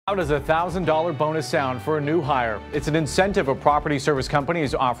How does a $1,000 bonus sound for a new hire? It's an incentive a property service company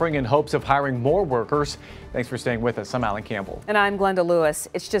is offering in hopes of hiring more workers. Thanks for staying with us. I'm Alan Campbell. And I'm Glenda Lewis.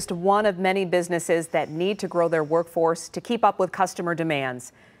 It's just one of many businesses that need to grow their workforce to keep up with customer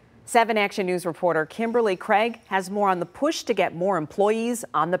demands. 7 Action News reporter Kimberly Craig has more on the push to get more employees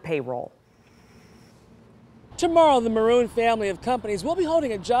on the payroll. Tomorrow, the Moroun family of companies will be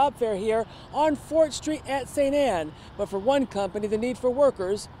holding a job fair here on 4th Street at St. Anne. But for one company, the need for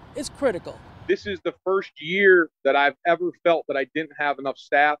workers is critical. This is the first year that I've ever felt that I didn't have enough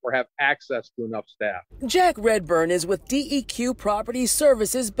staff or have access to enough staff. Jack Redburn is with DEQ Property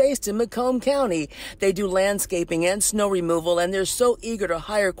Services based in Macomb County. They do landscaping and snow removal, and they're so eager to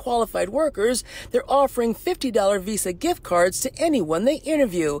hire qualified workers, they're offering $50 Visa gift cards to anyone they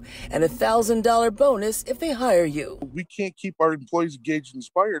interview and a $1,000 bonus if they hire you. We can't keep our employees engaged and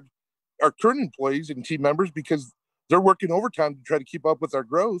inspired, our current employees and team members, because they're working overtime to try to keep up with our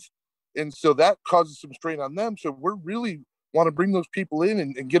growth. And so that causes some strain on them. So we really want to bring those people in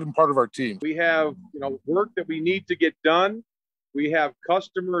and get them part of our team. We have, work that we need to get done. We have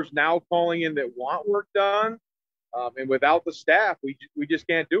customers now calling in that want work done. And without the staff, we just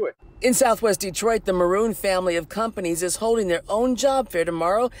can't do it. In Southwest Detroit, the Moroun family of companies is holding their own job fair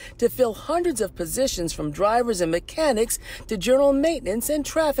tomorrow to fill hundreds of positions from drivers and mechanics to general maintenance and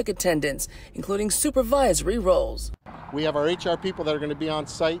traffic attendants, including supervisory roles. We have our HR people that are going to be on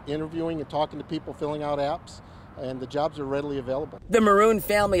site interviewing and talking to people, filling out apps, and the jobs are readily available. The Moroun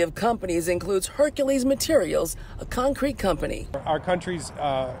family of companies includes Hercules Materials, a concrete company. Our country's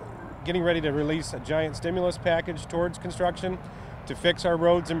getting ready to release a giant stimulus package towards construction to fix our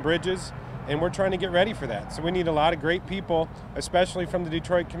roads and bridges, and we're trying to get ready for that. So we need a lot of great people, especially from the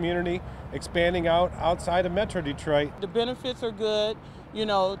Detroit community, expanding outside of Metro Detroit. The benefits are good,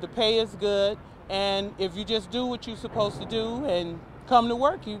 the pay is good, and if you just do what you're supposed to do and come to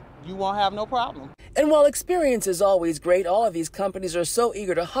work, you won't have no problem. And while experience is always great, all of these companies are so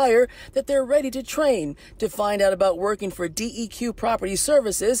eager to hire that they're ready to train. To find out about working for DEQ Property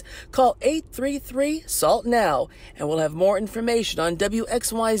Services, call 833-SALT NOW, and we'll have more information on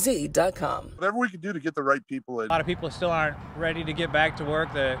WXYZ.com. Whatever we can do to get the right people in. A lot of people still aren't ready to get back to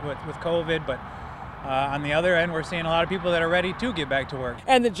work with COVID, but on the other end, we're seeing a lot of people that are ready to get back to work.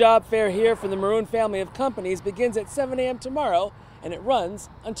 And the job fair here for the Moroun family of companies begins at 7 a.m. tomorrow, and it runs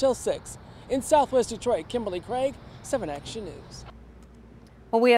until 6. In Southwest Detroit, Kimberly Craig, 7 Action News.